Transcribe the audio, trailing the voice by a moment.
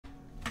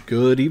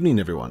Good evening,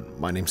 everyone.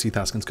 My name's Heath,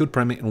 Haskins, Code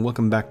Primate, and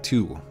welcome back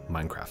to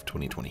Minecraft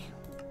 2020.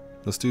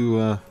 Let's do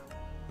our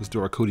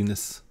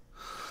codiness.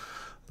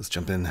 Let's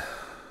jump in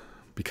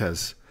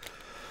because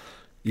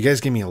you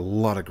guys gave me a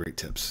lot of great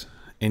tips,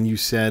 and you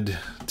said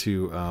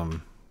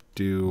to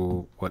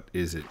do what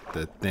is it,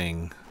 the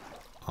thing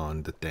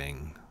on the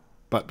thing.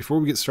 But before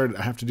we get started,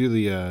 I have to do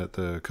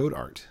the code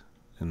art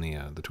and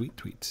the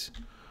tweets.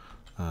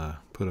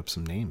 Put up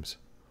some names.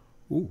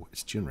 Ooh,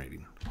 it's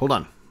generating. Hold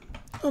on.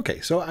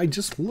 Okay, so I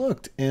just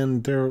looked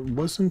and there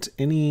wasn't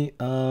any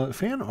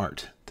fan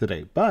art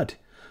today, but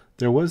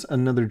there was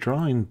another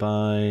drawing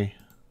by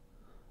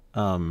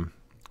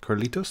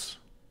Carlitos.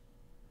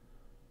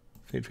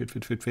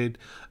 Fade.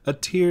 A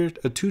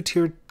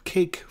two-tiered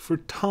cake for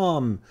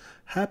Tom.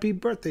 Happy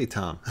birthday,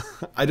 Tom.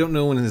 I don't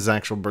know when his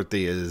actual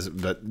birthday is,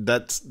 but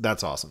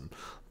that's awesome.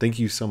 Thank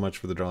you so much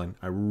for the drawing.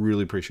 I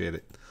really appreciate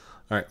it.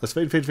 All right, let's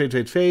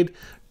fade.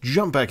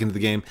 Jump back into the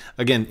game.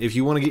 Again, if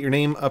you want to get your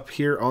name up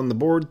here on the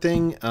board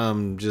thing,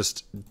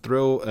 just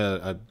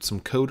throw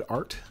some code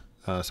art,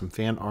 some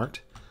fan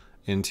art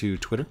into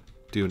Twitter.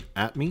 Do an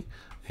 @me,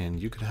 and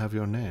you could have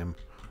your name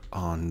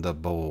on the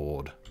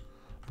board.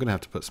 I'm going to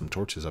have to put some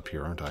torches up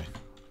here, aren't I?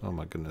 Oh,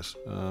 my goodness.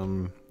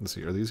 Let's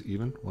see. Are these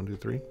even? 1, 2,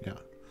 3? Yeah.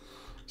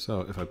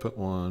 So if I put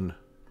one,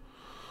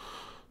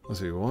 let's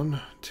see. 1,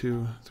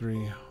 2,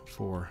 3,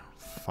 4,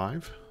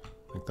 5.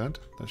 Like that.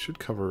 That should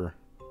cover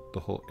the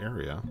whole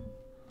area.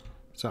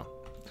 So,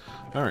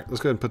 all right,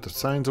 let's go ahead and put the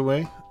signs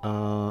away.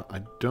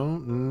 I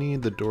don't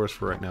need the doors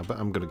for right now, but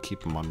I'm going to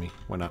keep them on me.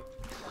 Why not?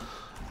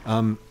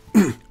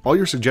 All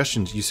your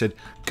suggestions, you said,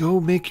 go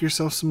make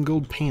yourself some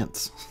gold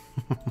pants.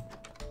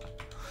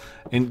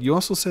 And you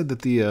also said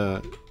that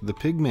the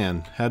pig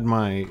man had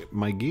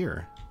my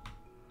gear.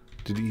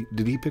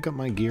 Did he pick up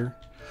my gear?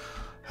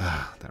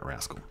 Ah, that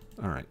rascal.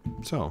 All right,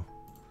 so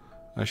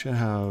I should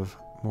have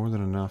more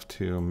than enough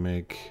to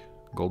make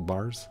gold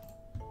bars.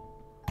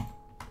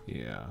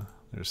 Yeah,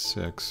 there's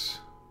 6.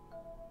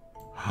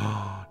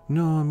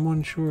 No, I'm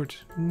 1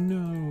 short.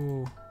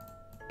 No.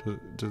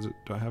 Do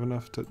I have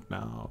enough to?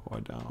 No,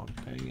 I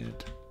don't. Dang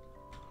it.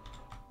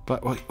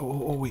 But wait.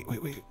 Oh,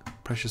 wait.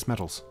 Precious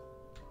metals.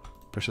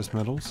 Precious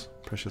metals.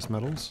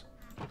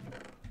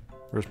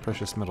 Where's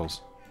precious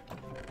metals?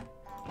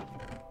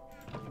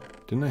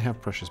 Didn't I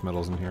have precious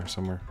metals in here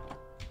somewhere?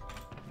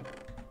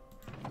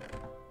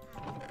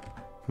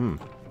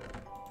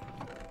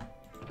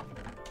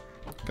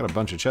 Got a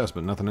bunch of chests,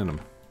 but nothing in them.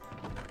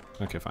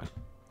 Okay, fine.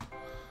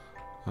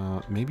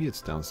 Maybe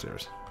it's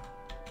downstairs.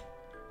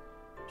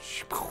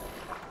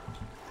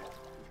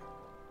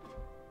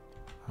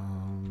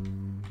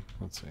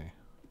 Let's see.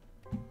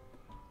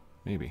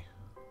 Maybe.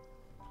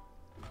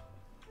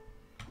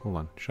 Hold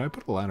on. Should I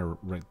put a ladder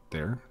right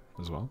there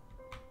as well?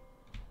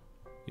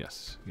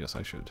 Yes,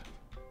 I should.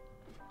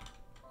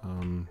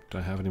 Do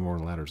I have any more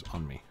ladders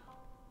on me?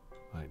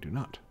 I do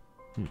not.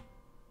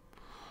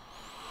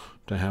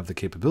 Do I have the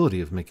capability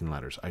of making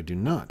ladders? I do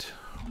not.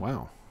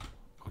 Wow.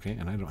 Okay,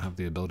 and I don't have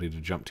the ability to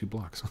jump 2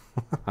 blocks.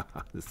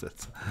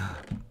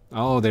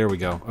 Oh, there we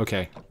go.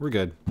 Okay, we're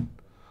good.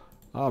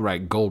 All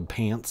right, gold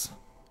pants.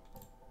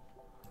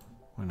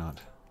 Why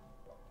not?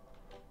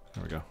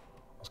 There we go.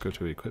 Let's go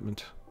to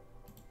equipment.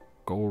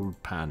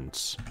 Gold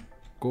pants.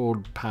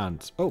 Gold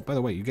pants. Oh, by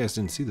the way, you guys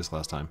didn't see this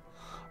last time.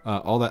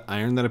 All that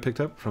iron that I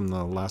picked up from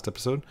the last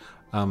episode.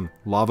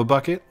 Lava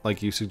bucket,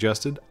 like you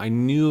suggested. I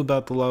knew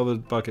about the lava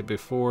bucket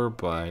before,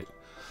 but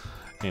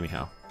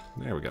anyhow,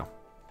 there we go.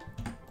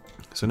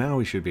 So now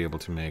we should be able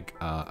to make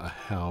a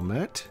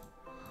helmet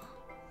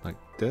like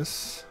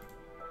this,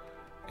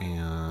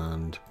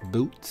 and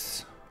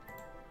boots,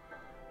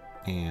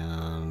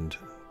 and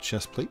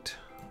chest plate,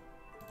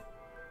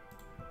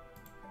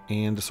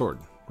 and a sword,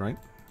 right?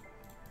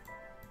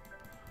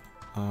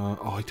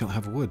 Oh, I don't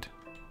have wood.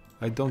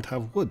 Why don't I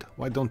have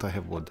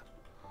wood?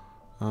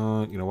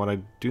 You know what I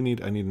do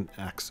need? I need an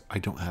axe. I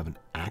don't have an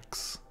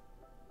axe.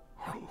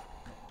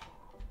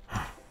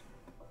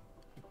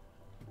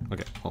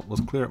 Okay, well,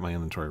 let's clear up my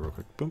inventory real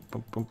quick. Boom.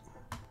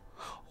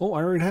 Oh,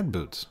 I already had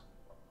boots.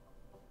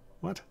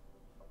 What?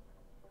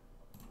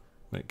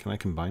 Wait, can I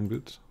combine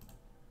boots?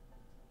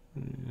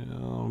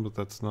 No, but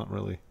that's not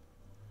really...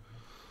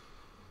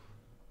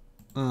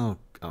 Oh,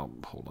 I'll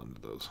hold on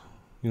to those.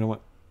 You know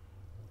what?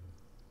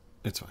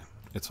 It's fine.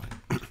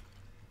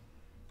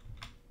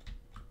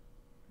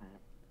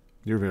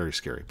 You're very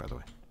scary, by the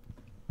way.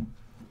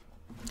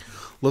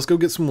 Let's go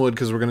get some wood,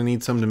 because we're going to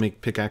need some to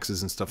make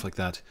pickaxes and stuff like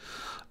that.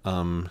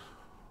 Oh,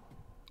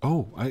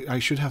 I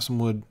should have some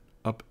wood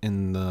up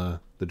in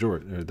the drawer,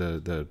 or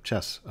the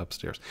chest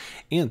upstairs.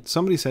 And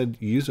somebody said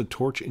use a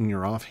torch in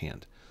your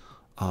offhand.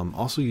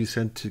 Also, you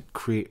said to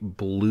create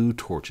blue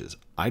torches.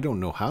 I don't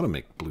know how to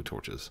make blue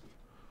torches.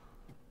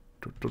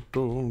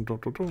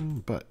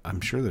 But I'm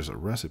sure there's a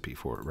recipe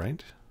for it,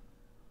 right?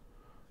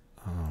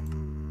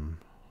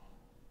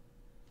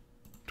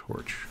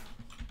 Torch.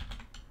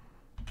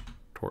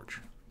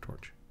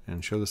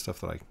 And show the stuff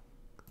that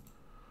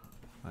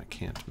I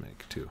can't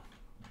make too.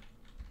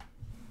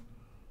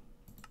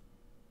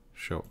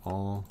 Show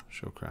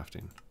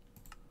crafting.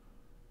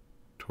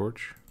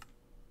 Torch.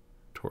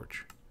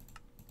 Torch.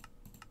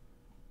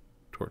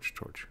 Torch,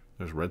 torch.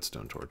 There's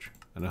redstone torch.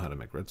 I know how to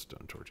make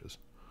redstone torches.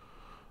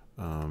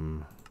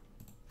 What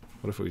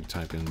if we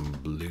type in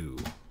blue?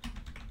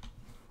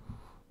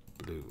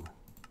 Blue.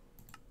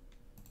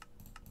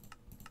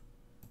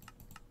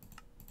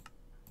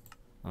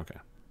 Okay.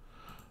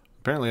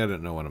 Apparently I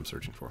didn't know what I'm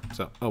searching for.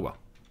 So, oh well.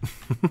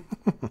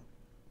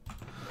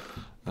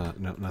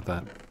 No, not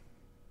that.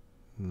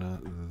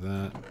 Not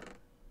that.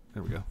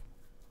 There we go.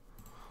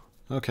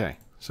 Okay,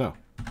 so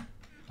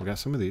we got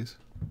some of these.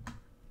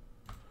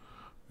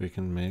 We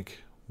can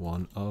make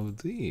one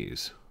of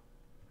these.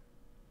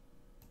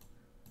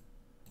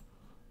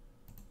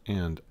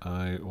 And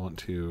I want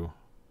to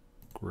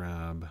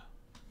grab...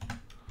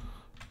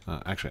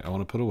 actually, I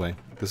want to put away.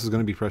 This is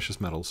going to be precious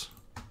metals.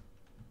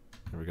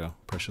 There we go.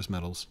 Precious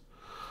metals.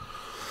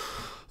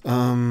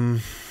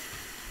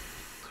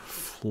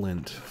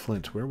 Flint.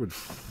 Flint. Where would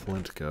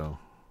flint go?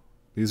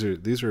 These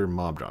are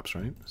mob drops,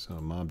 right?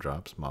 So mob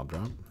drops, mob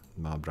drop,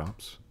 mob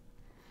drops.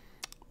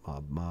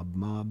 Mob, mob,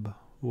 mob.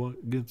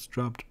 What gets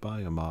dropped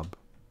by a mob?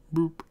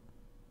 Boop.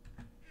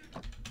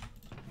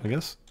 I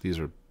guess these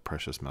are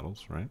precious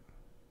metals, right?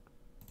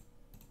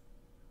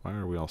 Why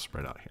are we all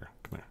spread out here?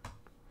 Come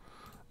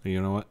here.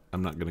 You know what?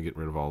 I'm not going to get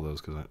rid of all those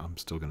because I'm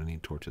still going to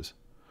need torches.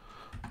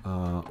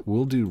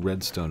 We'll do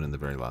redstone in the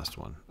very last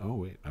one. Oh,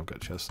 wait. I've got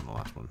chests in the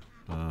last one.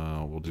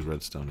 We'll do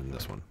redstone in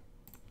this one.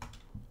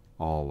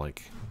 All,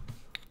 like,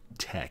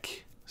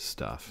 tech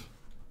stuff.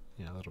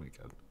 Yeah, that'll be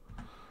good.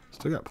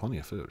 Still got plenty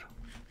of food.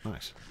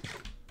 Nice.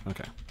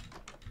 Okay.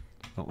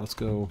 Well, let's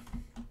go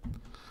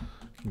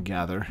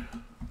gather.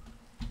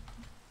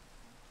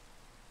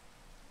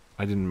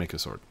 I didn't make a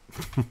sword.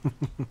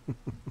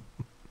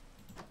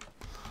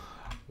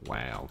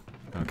 Wow.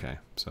 Okay,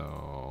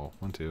 so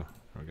 1, 2.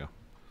 There we go.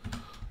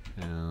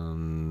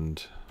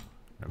 And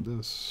grab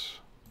this.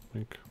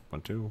 Think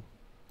 1, 2.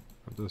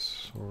 Grab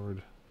this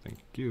sword. Thank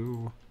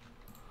you.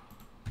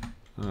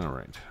 All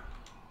right.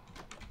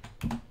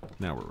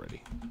 Now we're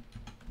ready.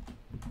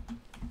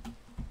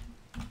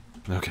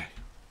 Okay.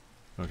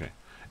 Okay.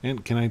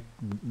 And can I,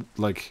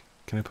 like,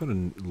 can I put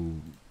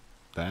in...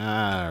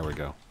 There we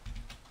go.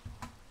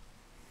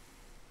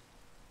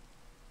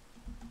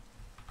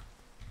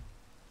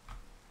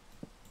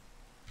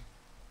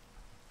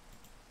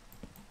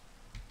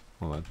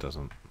 Well, that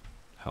doesn't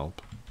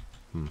help.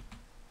 Can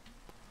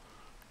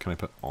I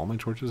put all my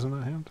torches in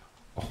that hand?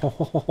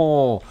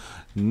 Oh,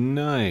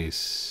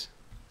 nice.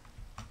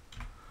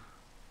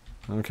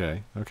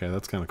 Okay, okay,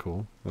 that's kind of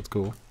cool. That's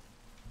cool.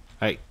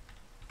 Hey.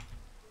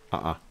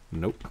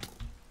 Nope.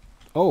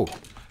 Oh,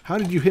 how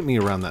did you hit me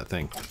around that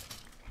thing?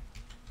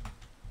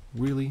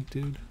 Really,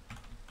 dude?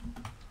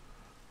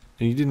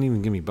 And you didn't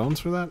even give me bones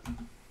for that?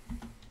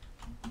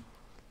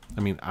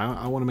 I mean,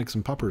 I want to make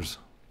some puppers.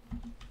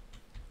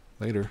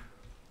 Later.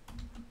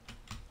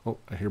 Oh,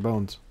 I hear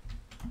bones.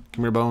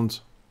 Come here,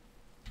 bones.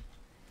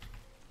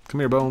 Come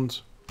here,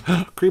 bones.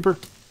 Creeper!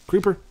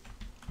 Creeper!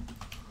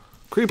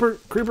 Creeper!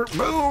 Creeper!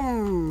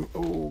 Boom!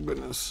 Oh,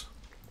 goodness.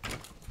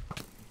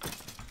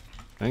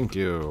 Thank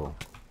you.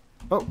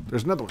 Oh,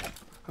 there's another one.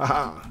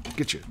 Haha!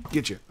 Get you.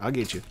 Get you. I'll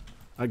get you.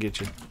 I'll get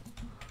you.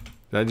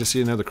 Did I just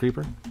see another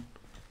creeper?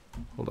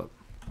 Hold up.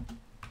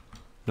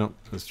 Nope,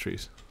 that's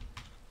trees.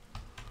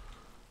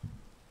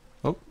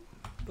 Oh.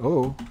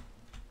 Oh.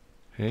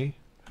 Hey.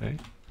 Hey.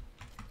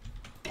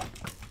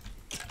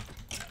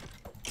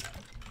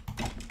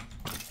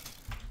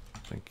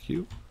 Thank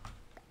you.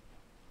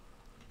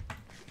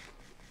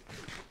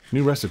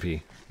 New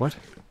recipe. What?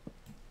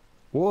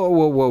 Whoa,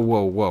 whoa, whoa,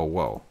 whoa, whoa,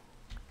 whoa.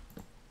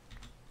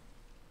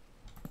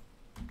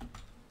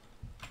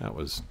 That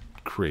was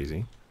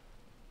crazy.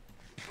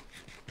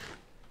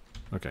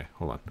 Okay,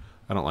 hold on.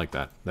 I don't like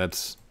that.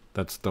 That's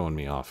throwing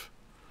me off.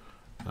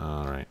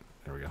 Alright,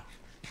 there we go.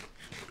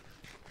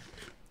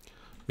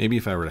 Maybe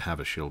if I were to have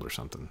a shield or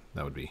something,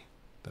 that'd be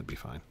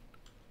fine.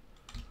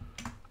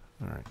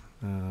 Alright.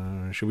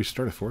 Should we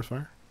start a forest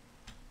fire?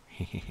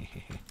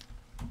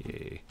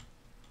 Yay.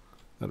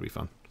 That'd be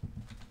fun.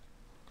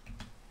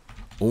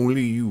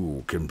 Only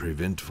you can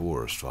prevent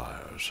forest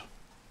fires.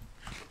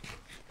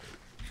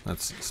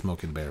 That's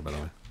Smoking Bear, by the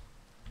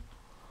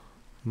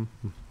way.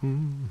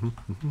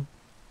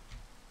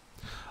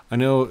 I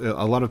know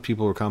a lot of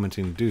people were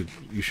commenting, dude,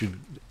 you should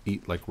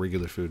eat like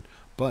regular food.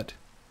 But,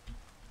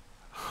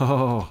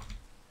 oh,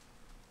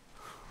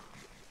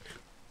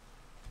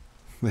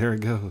 there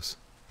it goes.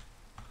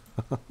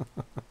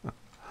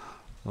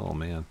 Oh,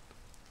 man.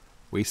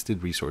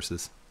 Wasted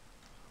resources.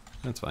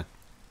 That's fine.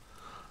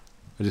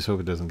 I just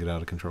hope it doesn't get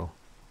out of control.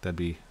 That'd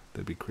be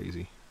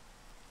crazy.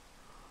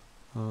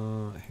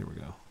 Here we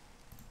go.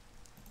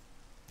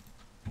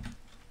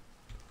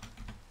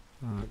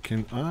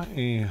 Can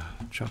I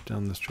chop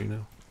down this tree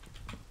now?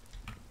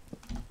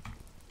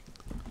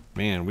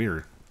 Man,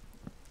 we're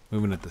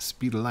moving at the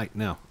speed of light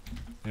now.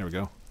 There we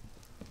go.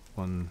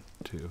 1,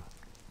 2,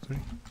 3.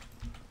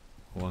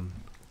 1,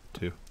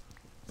 2,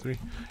 3.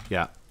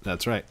 Yeah,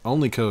 that's right.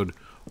 Only code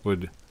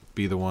would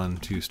be the one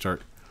to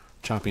start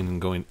chopping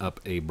and going up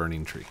a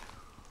burning tree.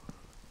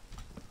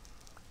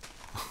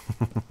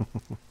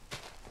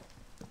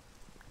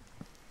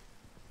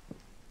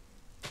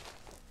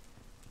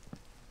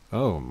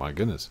 Oh my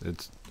goodness,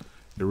 it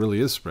really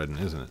is spreading,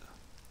 isn't it?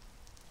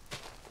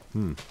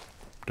 Do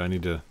I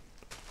need to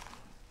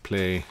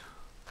play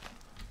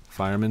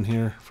fireman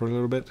here for a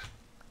little bit?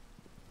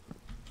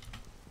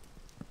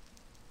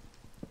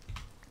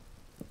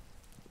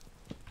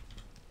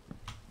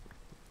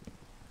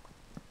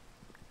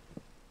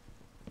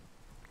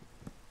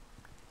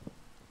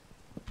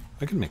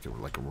 I can make it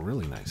like a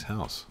really nice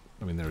house.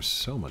 I mean, there's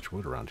so much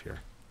wood around here.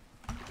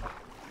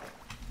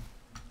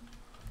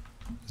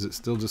 Is it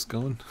still just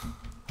going?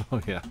 Oh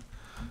yeah,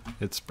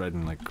 it's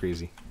spreading like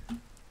crazy.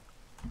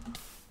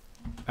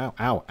 Ow,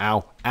 ow,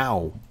 ow,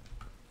 ow!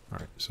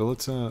 Alright, so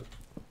let's,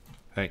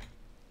 hey,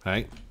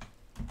 hey.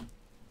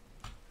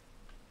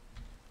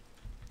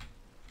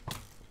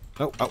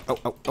 Oh, oh, oh,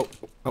 oh, oh,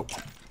 oh.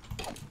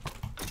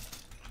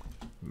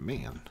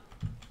 Man.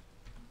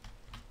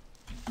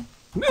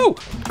 No!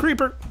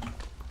 Creeper!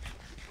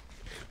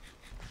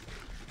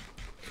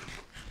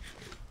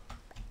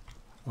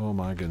 Oh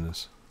my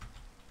goodness.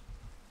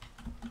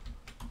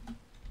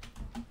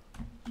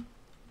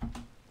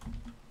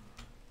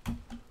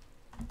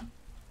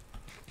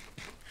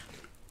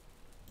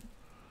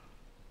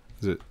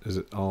 Is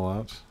it all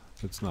out?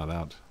 It's not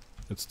out.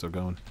 It's still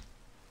going.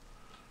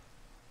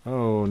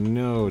 Oh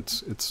no,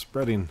 it's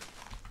spreading.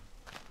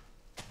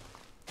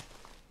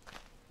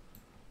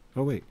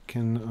 Oh wait,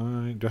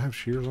 do I have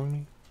shears on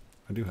me?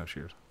 I do have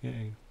shears.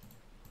 Yay.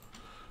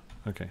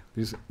 Okay,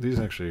 these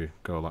actually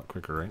go a lot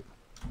quicker, right?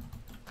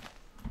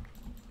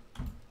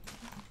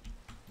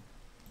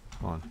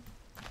 Hold on.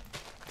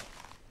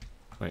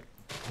 Wait,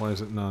 why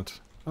is it not?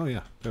 Oh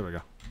yeah, there we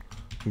go.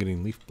 I'm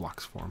getting leaf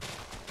blocks for them.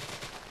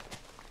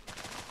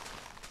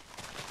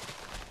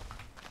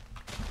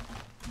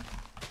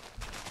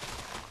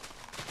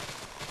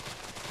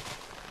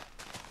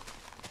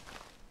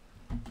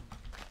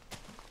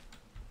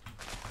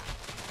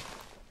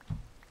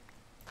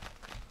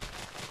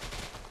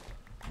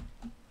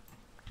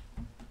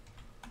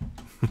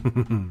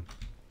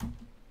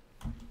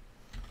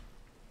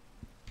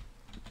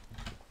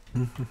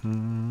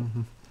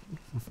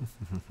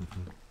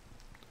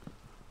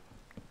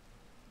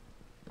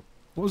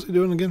 What was he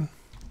doing again?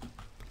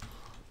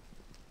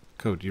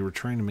 Code, you were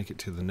trying to make it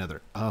to the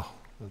nether. Oh,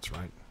 that's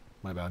right.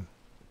 My bad.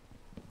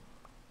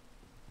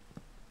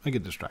 I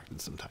get distracted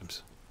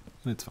sometimes.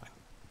 And it's fine.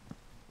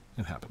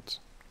 It happens.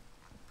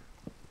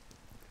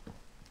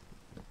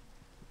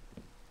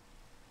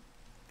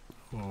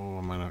 Oh,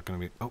 am I not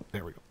going to be... Oh,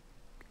 there we go.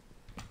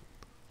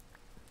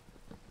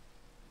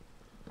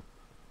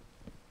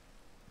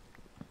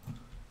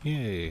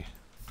 Yay.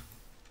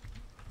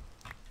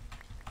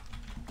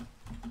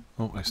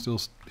 Oh, I still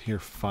hear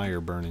fire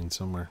burning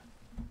somewhere.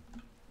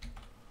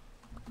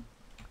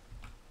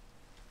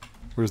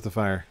 Where's the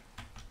fire?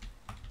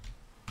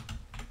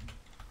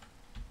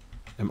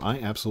 Am I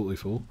absolutely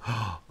full?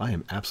 I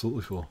am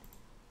absolutely full.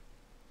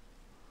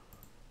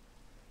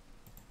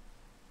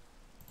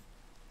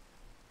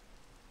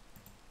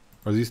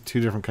 Are these two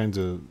different kinds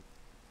of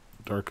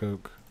dark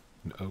oak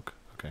and oak?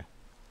 Okay.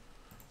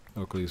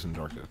 Oak leaves and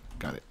dark oak.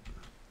 Got it.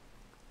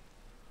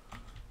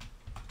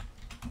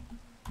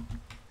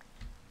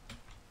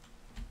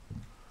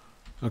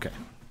 Okay.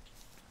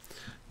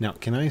 Now,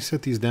 can I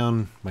set these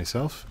down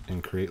myself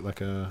and create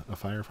like a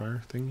fire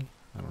thingy?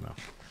 I don't know.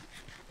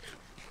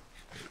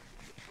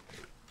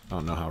 I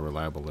don't know how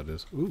reliable it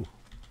is. Ooh,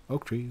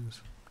 oak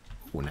trees.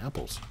 Ooh, and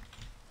apples.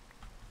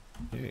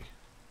 Yay.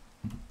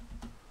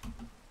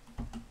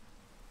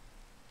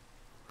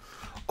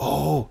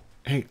 Oh,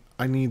 hey,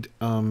 I need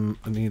a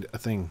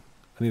thing.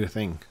 I need a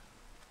thing.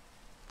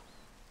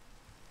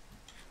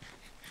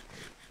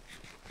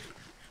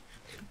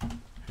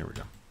 Here we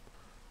go.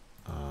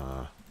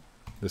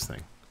 This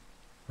thing.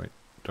 Wait,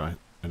 I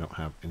don't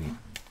have any.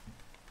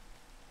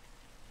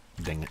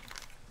 Dang it.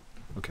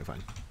 Okay,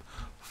 fine.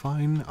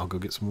 Fine, I'll go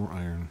get some more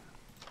iron.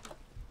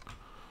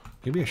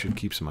 Maybe I should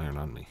keep some iron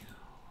on me.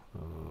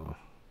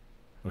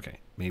 Okay,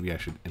 maybe I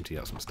should empty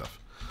out some stuff.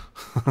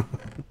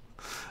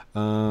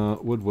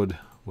 Wood,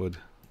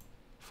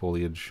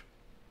 foliage,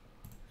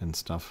 and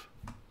stuff.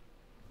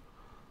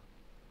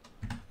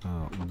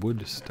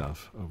 Wood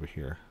stuff over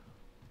here.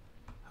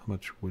 How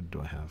much wood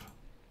do I have?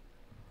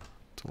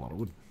 It's a lot of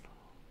wood.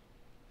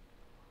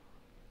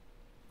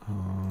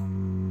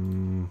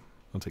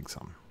 I'll take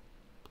some.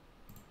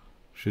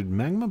 Should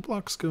magma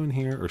blocks go in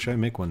here, or should I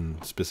make one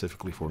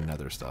specifically for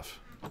nether stuff?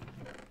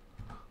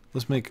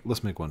 Let's make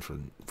one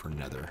for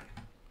nether.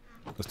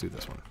 Let's do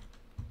this one.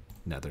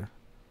 Nether.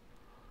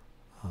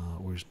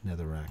 Where's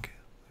netherrack?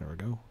 There we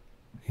go.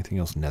 Anything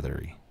else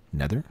nethery?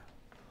 Nether?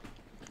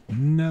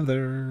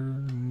 Nether.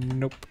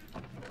 Nope.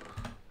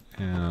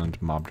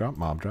 And mob drop,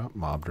 mob drop,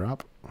 mob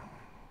drop.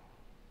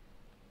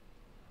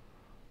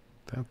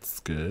 That's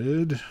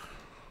good.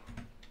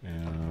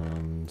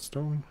 And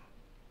stone.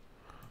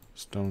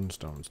 Stone,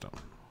 stone, stone.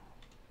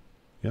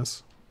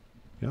 Yes?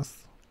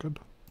 Yes? Good.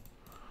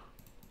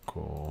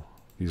 Cool.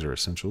 These are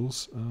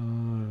essentials.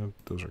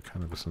 Those are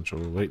kind of essential.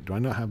 Wait, do I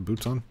not have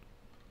boots on?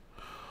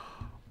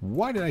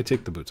 Why did I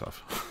take the boots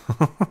off?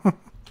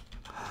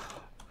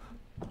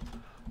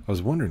 I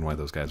was wondering why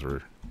those guys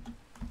were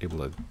able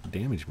to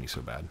damage me so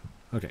bad.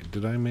 Okay,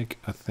 did I make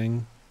a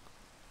thing?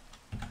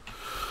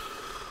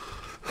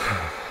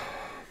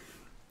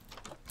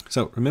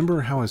 So,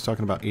 remember how I was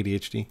talking about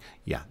ADHD?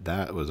 Yeah,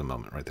 that was a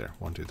moment right there.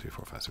 1, 2, 3,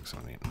 4, 5, 6,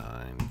 7, 8,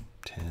 9,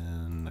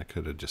 10. I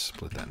could have just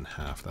split that in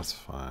half. That's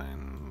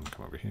fine.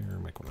 Come over here,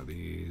 make one of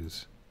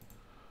these.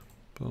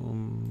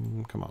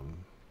 Boom. Come on.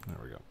 There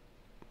we go.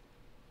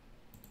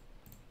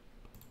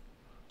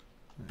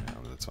 Yeah,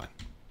 that's fine.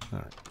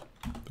 Alright.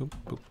 Boom,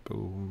 boom,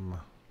 boom.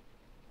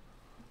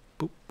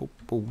 Boop, boop,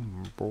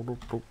 boom. Boop, boop,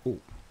 boop, boop.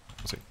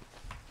 Let's see.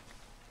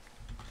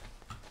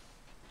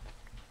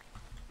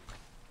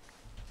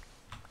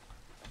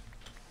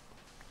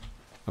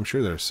 I'm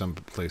sure there's some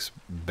place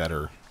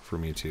better for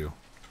me to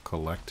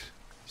collect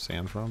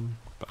sand from,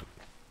 but...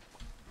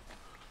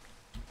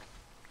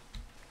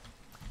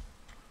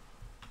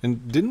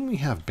 And didn't we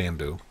have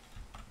bamboo?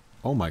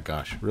 Oh my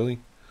gosh, really?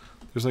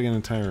 There's like an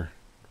entire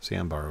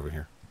sandbar over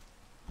here.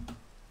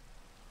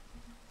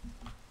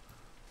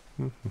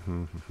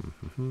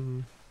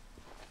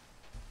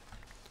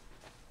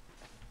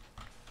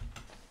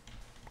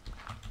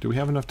 Do we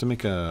have enough to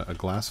make a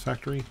glass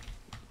factory?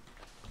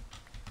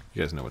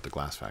 You guys know what the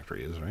glass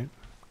factory is, right?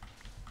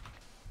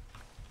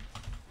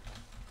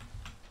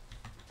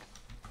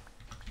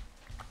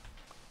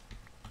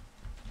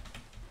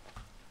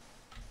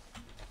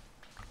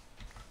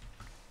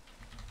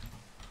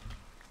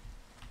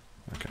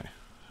 Okay,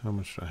 how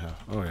much do I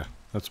have? Oh yeah,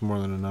 that's more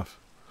than enough.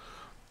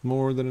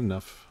 More than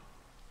enough.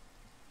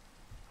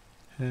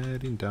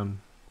 Heading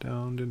down,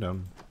 down, and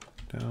down.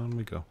 Down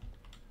we go.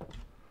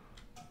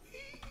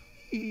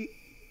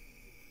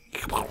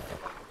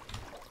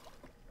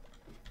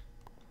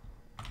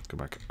 Go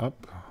back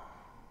up.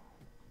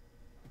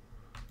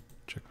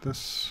 Check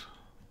this.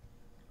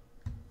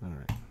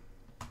 Alright.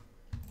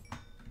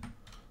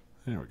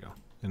 There we go.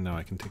 And now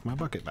I can take my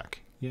bucket back.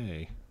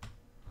 Yay.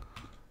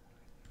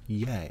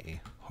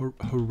 Yay.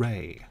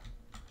 Hooray.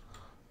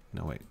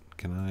 No, wait.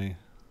 Can I...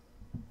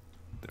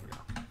 There we go.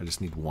 I just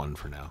need one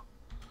for now.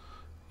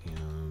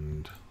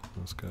 And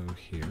let's go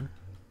here.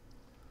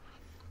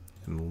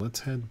 And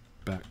let's head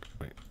back.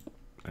 Wait.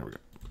 There we go.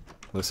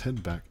 Let's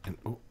head back and...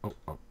 Oh,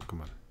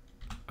 come on.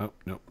 Oh,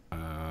 no.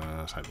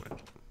 Sideways.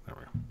 There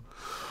we go.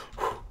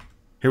 Whew.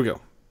 Here we go.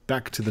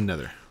 Back to the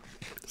nether.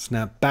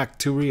 Snap back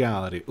to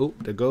reality. Oh,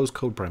 there goes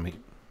Code Primate.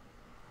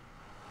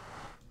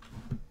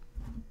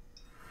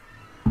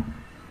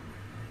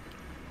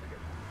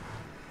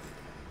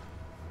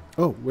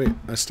 Oh, wait.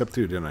 I stepped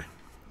through, didn't I?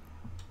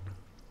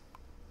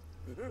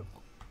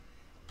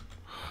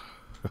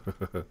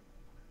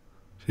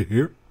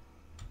 Here?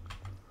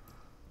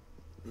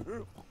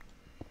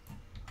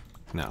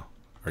 Now,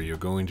 are you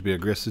going to be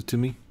aggressive to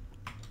me?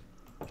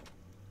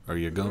 Are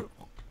you going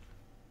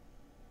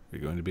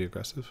to be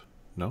aggressive?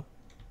 No?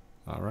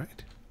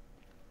 Alright.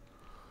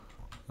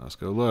 Let's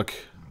go look.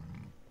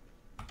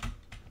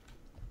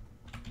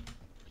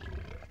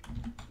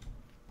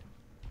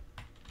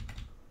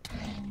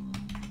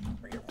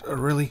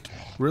 Really?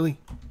 Really?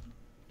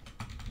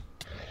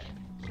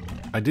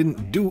 I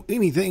didn't do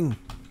anything.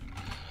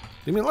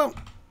 Leave me alone.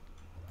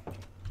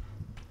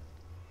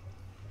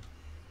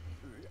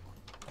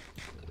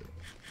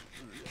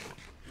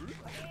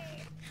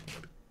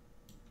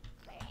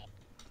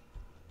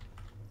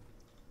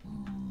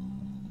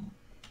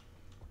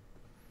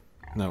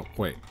 No,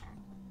 wait.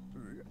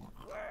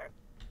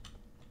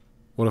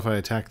 What if I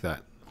attack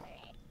that?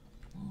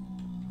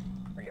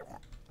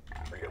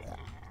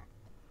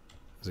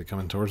 Is he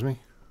coming towards me?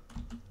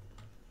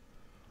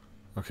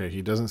 Okay,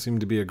 he doesn't seem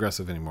to be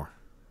aggressive anymore.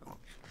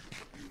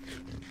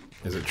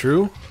 Is it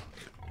true?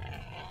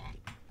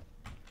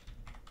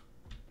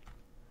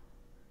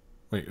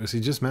 Wait, is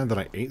he just mad that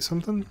I ate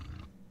something?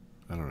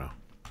 I don't know.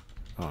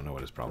 I don't know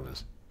what his problem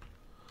is.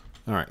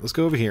 Alright, let's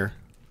go over here.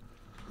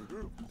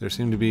 There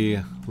seemed to be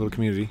a little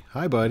community.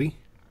 Hi, buddy.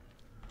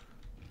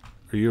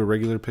 Are you a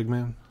regular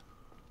pigman?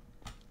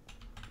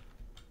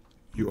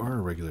 You are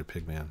a regular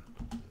pigman.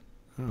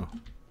 Oh.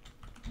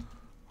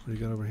 What do you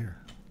got over here?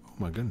 Oh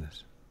my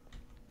goodness.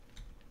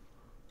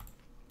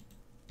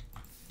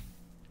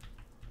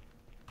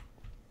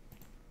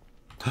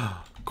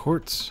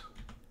 Quartz.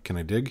 Can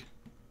I dig?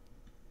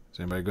 Is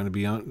anybody going to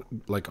be on,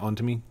 like,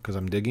 onto me because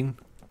I'm digging?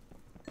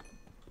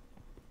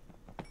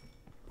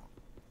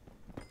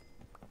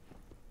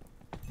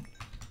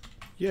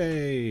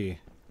 Yay!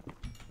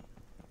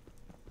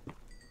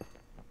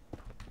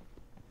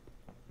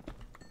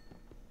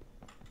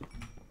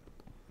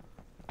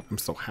 I'm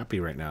so happy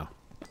right now.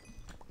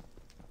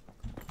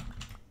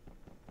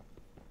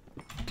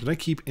 Did I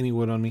keep any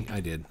wood on me? I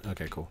did.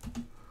 Okay, cool.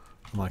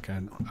 I'm like,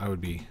 I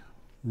would be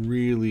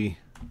really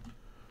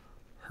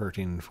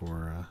hurting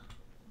for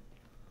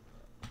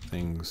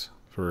things,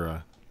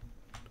 for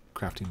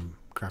crafting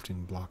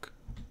block.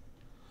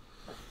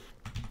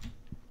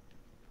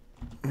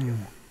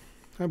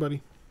 Hi,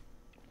 buddy.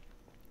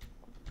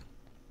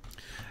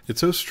 It's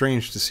so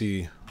strange to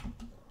see,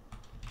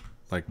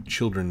 like,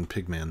 children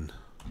pigmen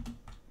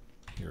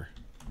here.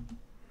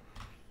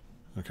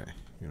 Okay,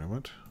 you know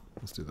what?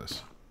 Let's do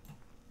this.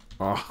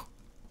 Oh,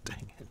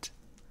 dang it.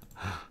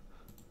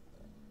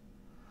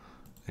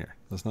 Here,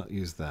 let's not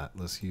use that.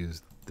 Let's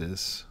use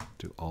this.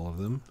 Do all of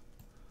them.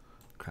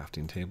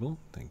 Crafting table,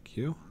 thank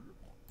you.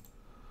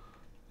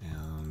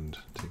 And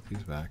take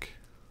these back.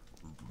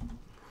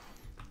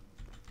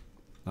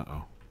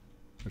 Uh-oh.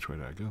 Which way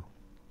did I go?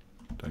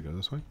 Did I go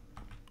this way?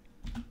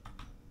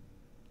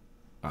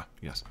 Ah,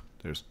 yes.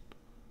 There's...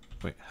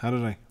 Wait, how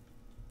did I...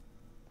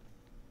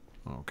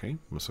 Okay,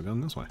 must have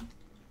gone this way.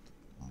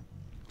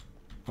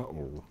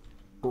 Uh-oh.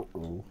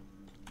 Uh-oh.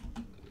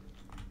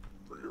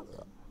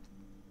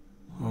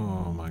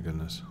 Oh my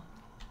goodness.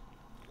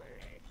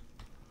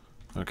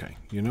 Okay,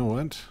 you know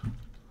what?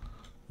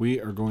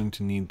 We are going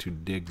to need to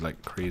dig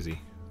like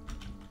crazy.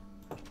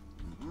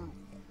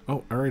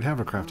 Oh, I already have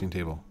a crafting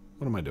table.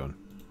 What am I doing?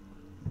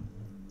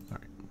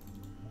 Alright.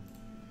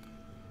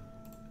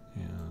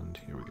 And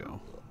here we go.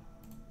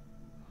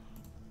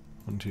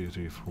 1, 2,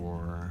 3,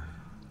 4.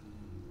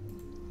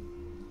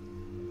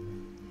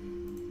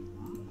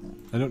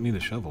 I don't need a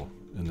shovel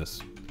in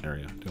this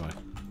area, do I?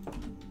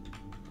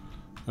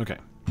 Okay.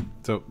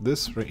 So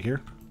this right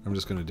here, I'm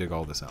just going to dig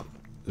all this out.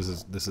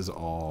 This is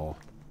all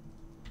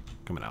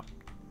coming out.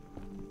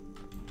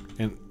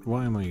 And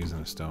why am I using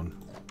a stone?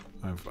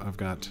 I've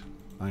got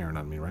iron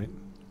on me, right?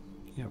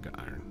 Yeah, I've got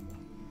iron.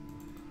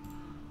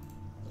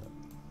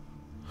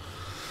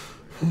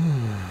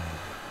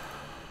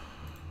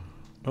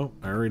 Oh,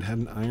 I already had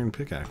an iron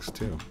pickaxe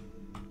too.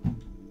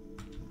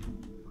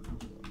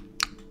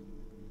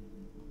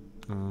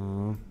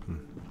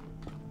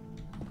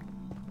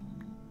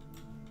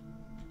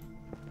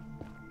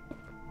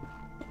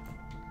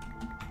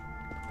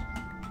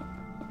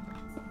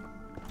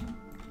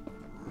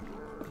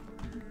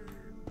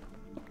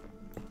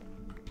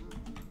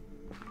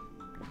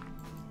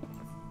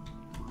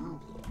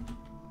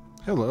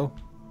 Hello.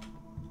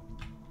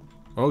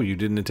 Oh, you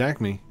didn't attack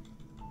me.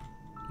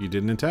 You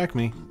didn't attack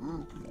me.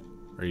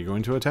 Are you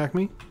going to attack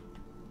me?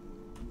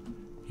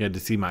 You had to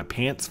see my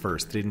pants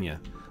first, didn't you?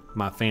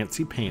 My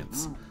fancy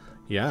pants.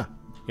 Yeah,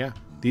 yeah.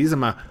 These are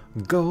my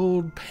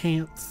gold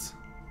pants.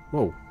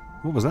 Whoa,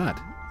 what was that?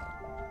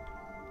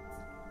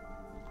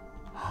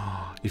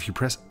 If you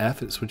press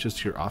F, it switches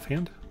to your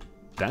offhand?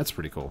 That's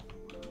pretty cool.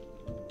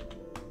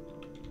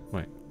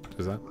 Wait,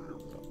 is that?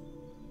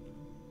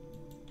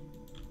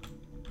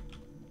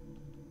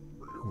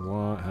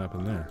 What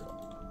happened there?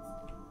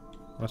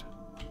 What?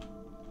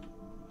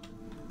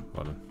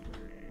 Hold on.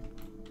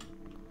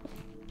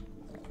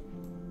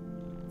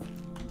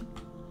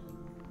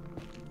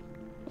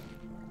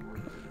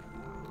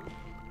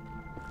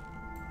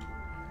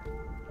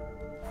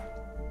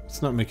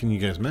 It's not making you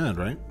guys mad,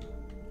 right?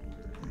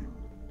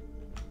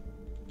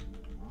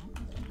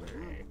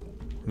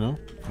 No?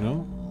 No?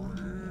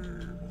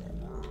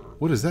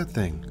 What is that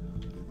thing?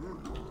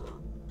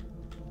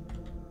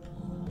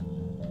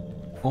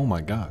 Oh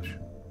my gosh.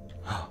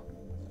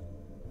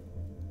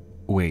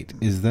 Wait,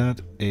 is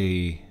that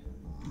a...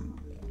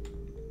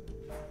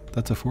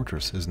 That's a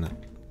fortress, isn't it?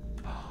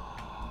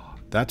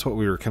 That's what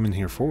we were coming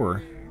here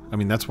for. I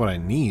mean, that's what I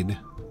need.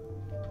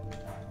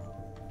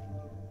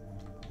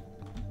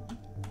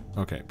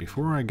 Okay,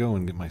 before I go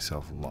and get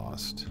myself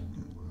lost.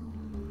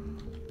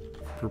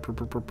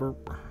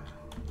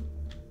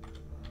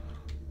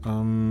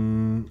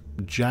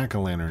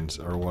 Jack-o'-lanterns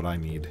are what I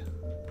need.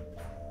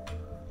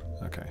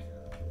 Okay.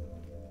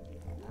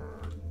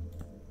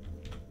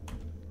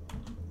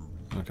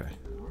 Okay.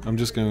 I'm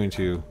just going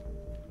to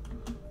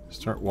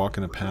start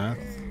walking a path.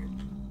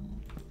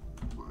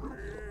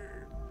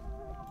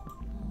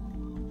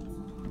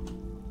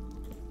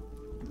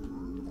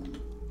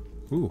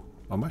 Ooh,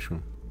 a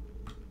mushroom.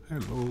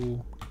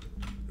 Hello.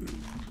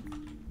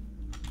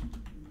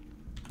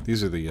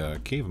 These are the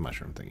cave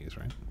mushroom thingies,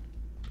 right?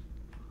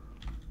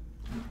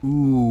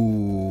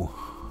 Ooh.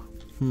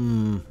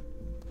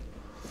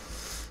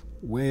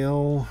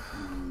 Well,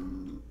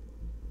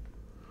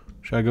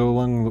 should I go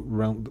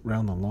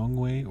around the long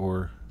way,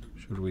 or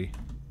should we?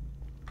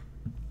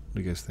 What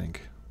do you guys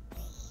think?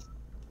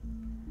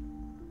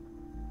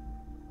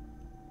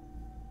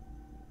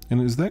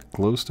 And is that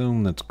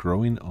glowstone that's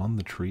growing on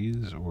the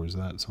trees, or is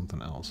that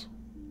something else?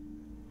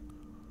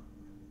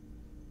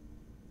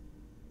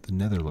 The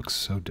nether looks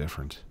so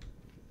different.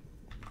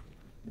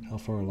 How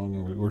far along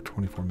are we? We're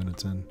 24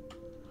 minutes in.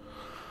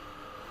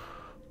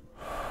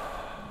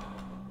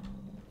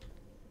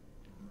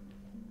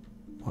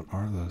 What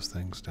are those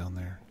things down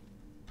there?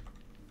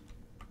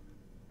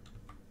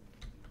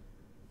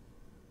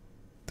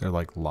 They're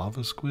like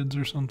lava squids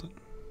or something?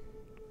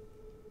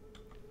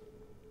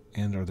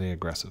 And are they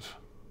aggressive?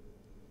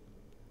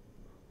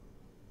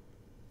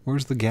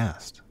 Where's the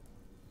ghast?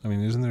 I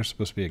mean, isn't there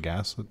supposed to be a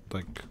ghast that,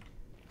 like,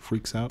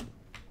 freaks out?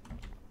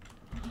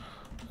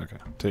 Okay,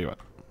 tell you what.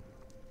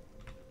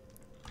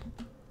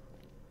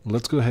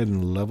 Let's go ahead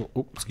and level...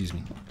 Oh, excuse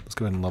me. Let's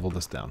go ahead and level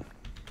this down.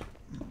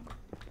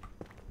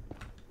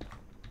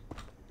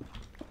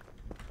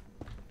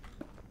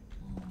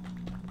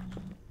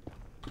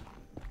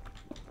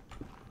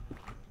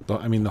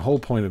 I mean, the whole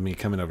point of me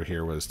coming over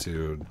here was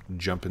to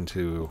jump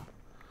into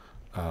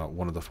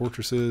one of the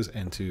fortresses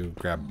and to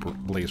grab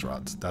blaze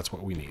rods. That's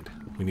what we need.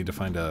 We need to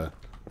find a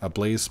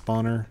blaze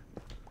spawner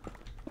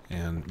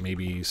and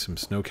maybe some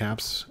snow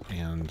caps.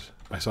 And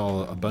I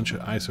saw a bunch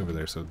of ice over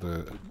there. So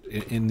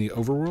in the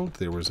overworld,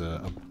 there was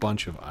a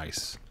bunch of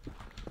ice.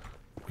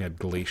 We had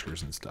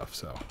glaciers and stuff,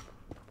 so...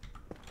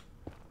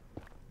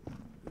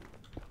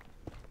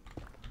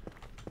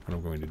 What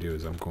I'm going to do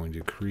is I'm going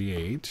to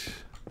create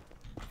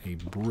a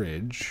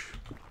bridge.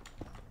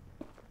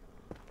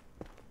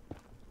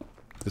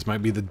 This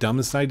might be the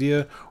dumbest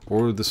idea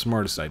or the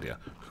smartest idea.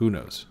 Who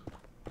knows?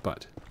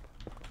 But...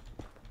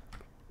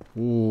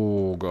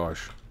 Oh,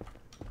 gosh.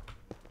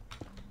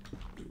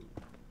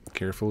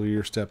 Careful where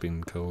you're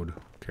stepping, code.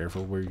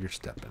 Careful where you're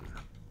stepping.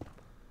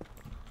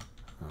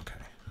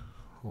 Okay.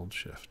 Hold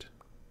shift.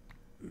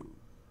 There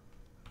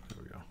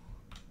we go.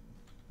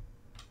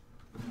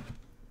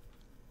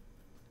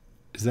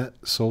 Is that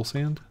soul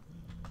sand?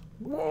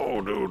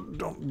 Whoa, dude,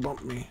 don't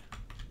bump me.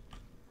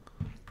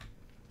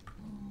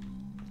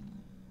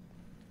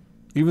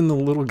 Even the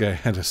little guy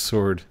had a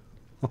sword.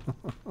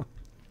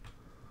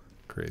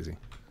 Crazy.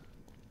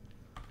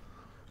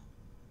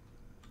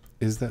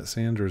 Is that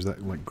sand or is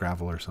that like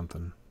gravel or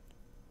something?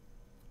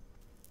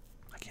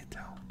 I can't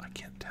tell. I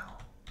can't tell.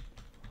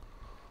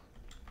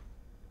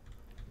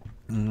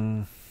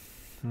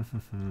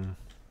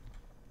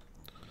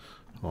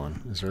 Hold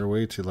on. Is there a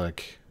way to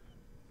like...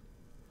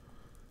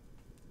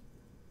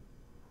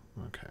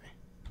 Okay.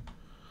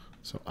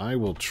 So I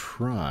will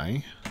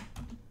try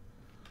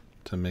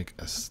to make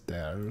a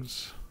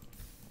stairs.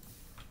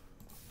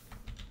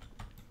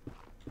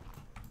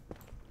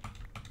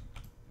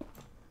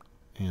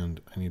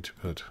 And I need to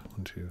put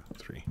 1, 2,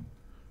 3.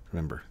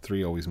 Remember,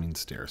 3 always means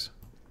stairs.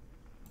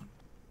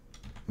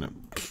 No.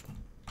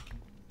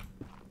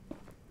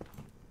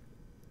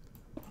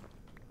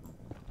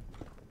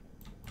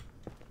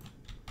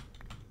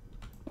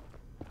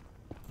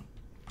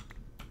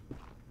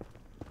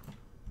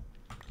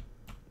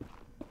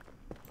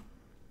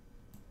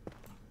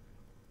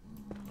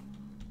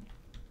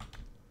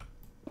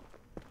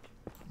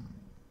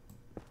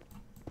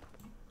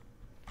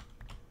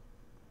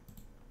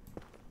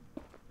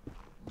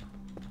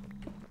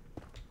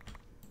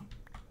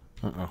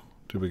 Uh-oh.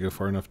 Did we go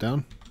far enough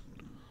down?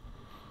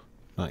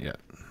 Not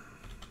yet.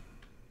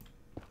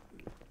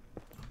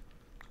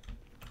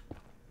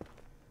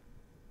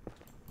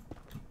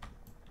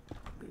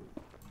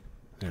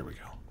 There we go.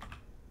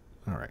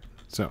 All right.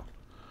 So,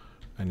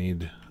 I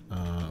need,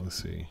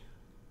 let's see.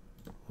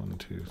 1,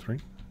 2, 3.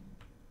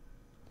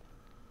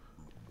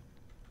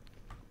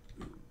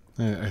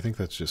 I think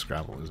that's just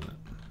gravel, isn't it?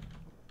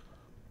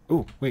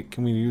 Oh, wait.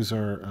 Can we use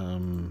our,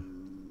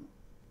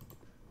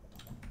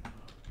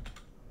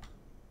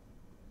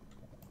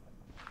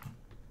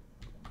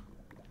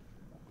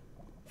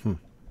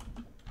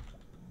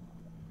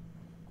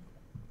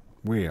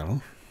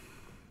 Well,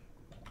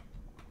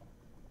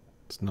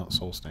 it's not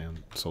soul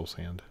sand.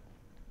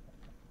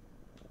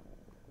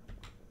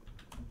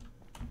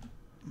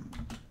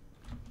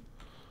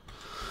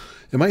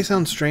 It might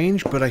sound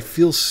strange, but I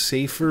feel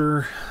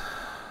safer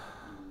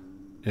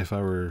if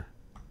I were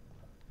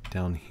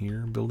down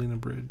here building a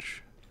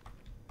bridge.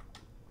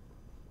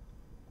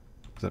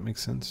 Does that make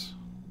sense?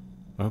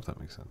 I hope that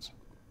makes sense.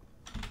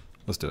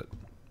 Let's do it.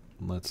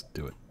 Let's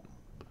do it.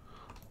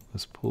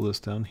 Let's pull this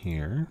down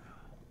here.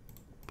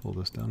 Pull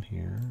this down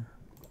here.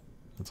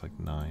 That's like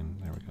 9.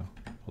 There we go.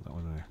 Pull that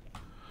one there.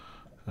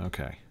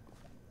 Okay.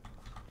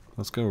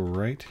 Let's go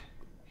right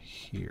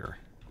here.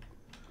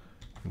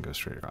 And go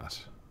straight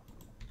across.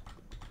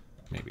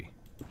 Maybe.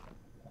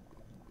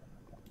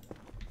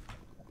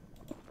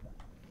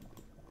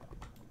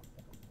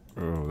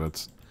 Oh,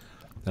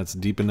 that's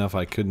deep enough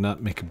I could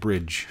not make a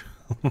bridge.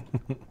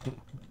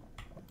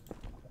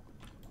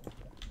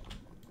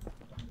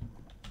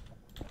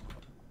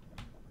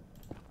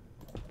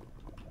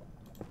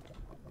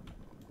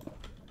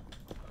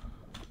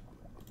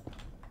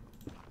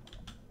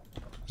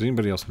 Is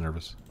anybody else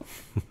nervous?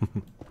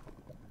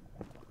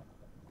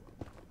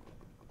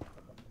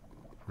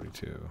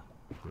 42,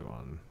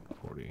 41,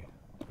 40,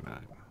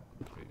 39,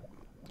 38,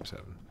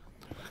 37,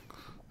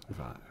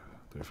 35,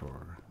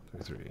 34,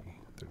 33,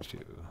 32,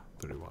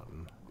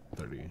 31,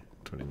 30,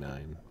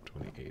 29,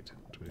 28,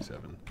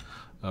 27.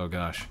 Oh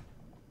gosh.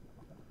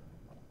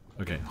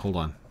 Okay, hold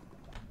on.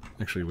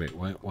 Actually, wait,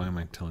 why am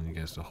I telling you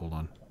guys to hold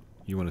on?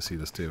 You want to see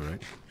this too,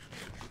 right?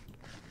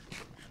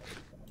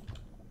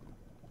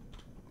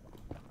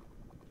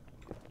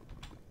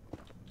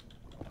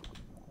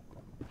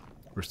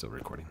 We're still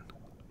recording.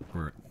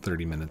 We're at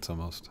 30 minutes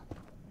almost.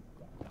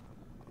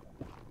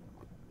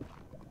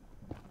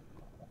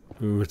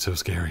 Ooh, it's so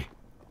scary.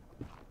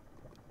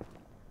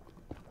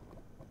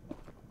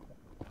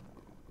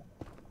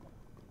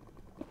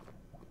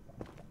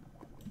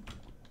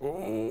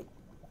 Oh.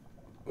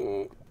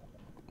 Oh.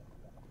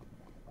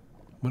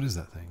 What is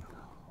that thing?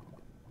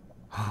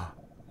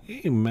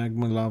 Hey,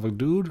 magma lava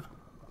dude.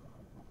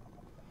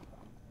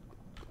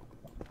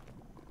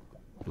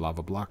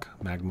 Lava block,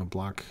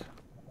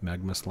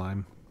 magma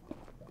slime.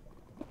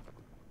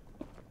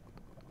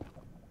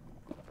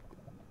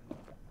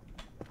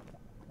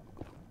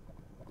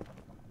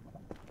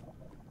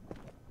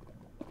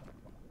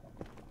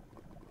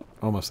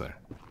 Almost there.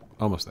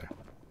 Almost there.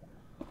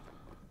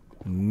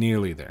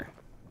 Nearly there.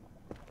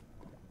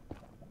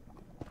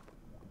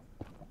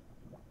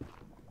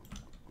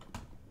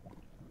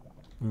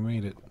 We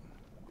made it.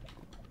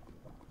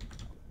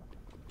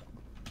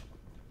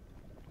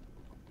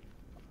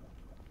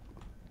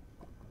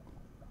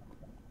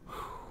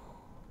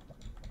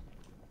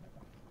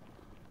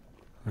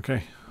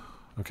 Okay.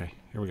 Okay,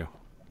 here we go.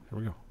 Here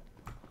we go.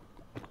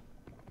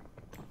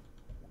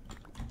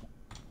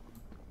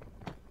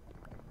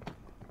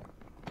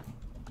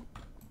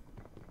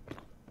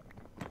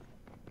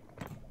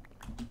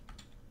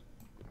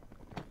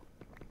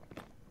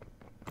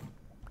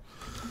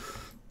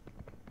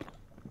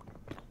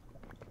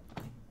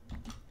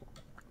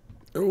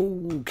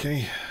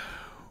 Okay,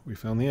 we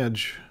found the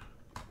edge.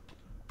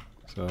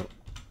 So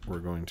we're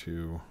going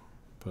to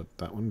put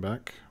that one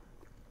back.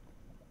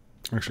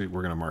 Actually,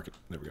 we're going to mark it.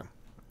 There we go.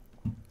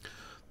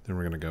 Then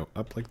we're going to go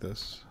up like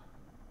this.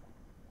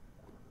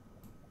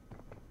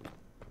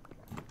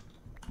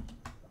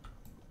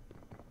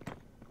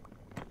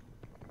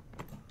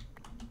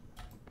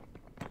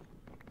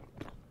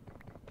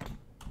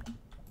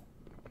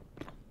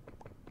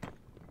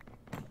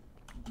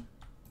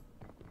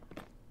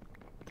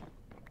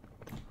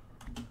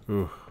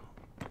 Ooh,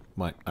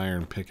 my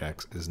iron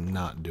pickaxe is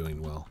not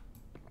doing well.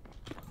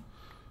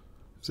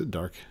 Is it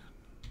dark?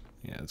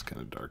 Yeah, it's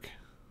kind of dark.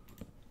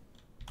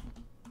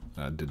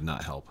 Did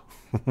not help.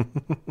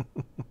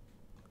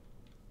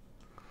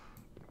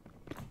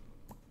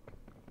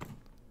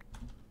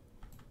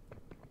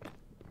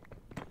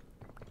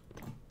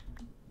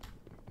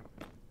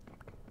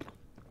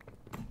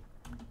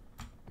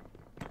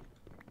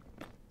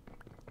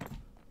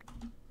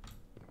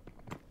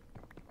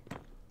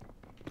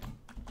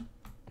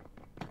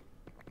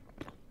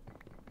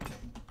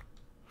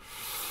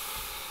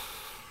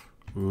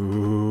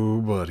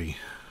 Ooh, buddy.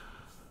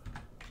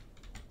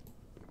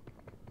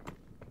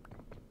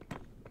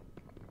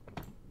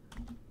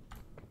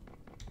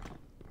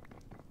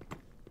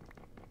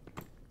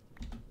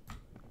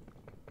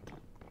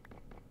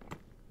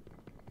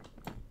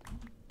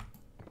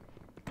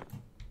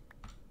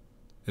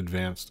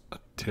 Advanced, a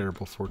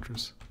terrible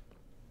fortress.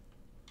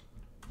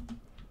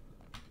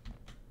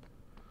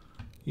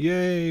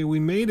 Yay, we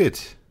made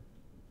it.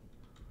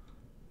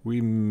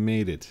 We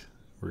made it.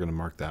 We're going to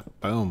mark that.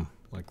 Boom.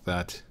 Like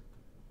that.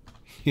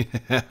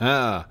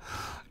 Yeah.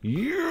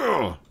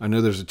 Yeah. I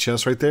know there's a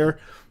chest right there,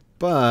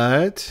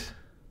 but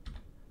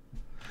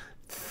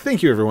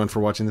thank you everyone for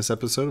watching this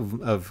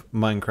episode of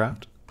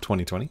Minecraft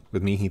 2020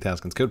 with me, Heath,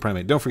 Haskins, Code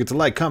Primate. Don't forget to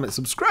like, comment,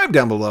 subscribe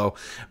down below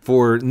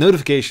for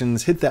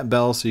notifications. Hit that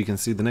bell so you can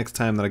see the next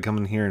time that I come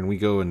in here and we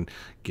go and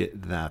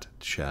get that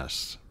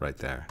chest right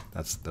there.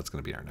 That's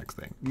going to be our next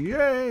thing.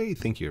 Yay!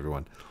 Thank you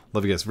everyone.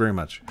 Love you guys very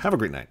much. Have a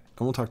great night,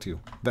 and we'll talk to you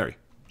very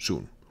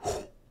soon.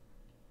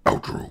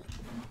 Outro.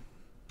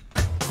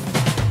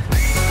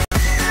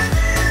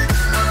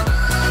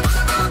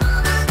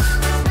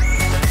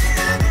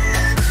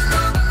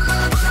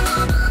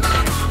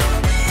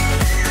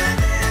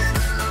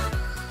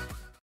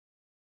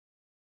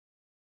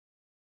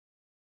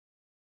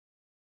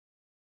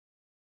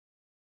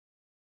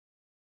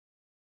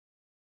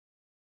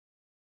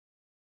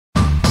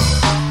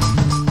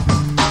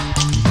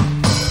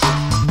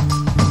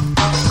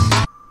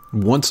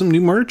 Want some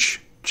new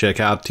merch? Check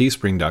out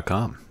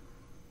teespring.com.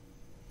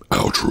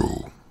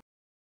 Outro.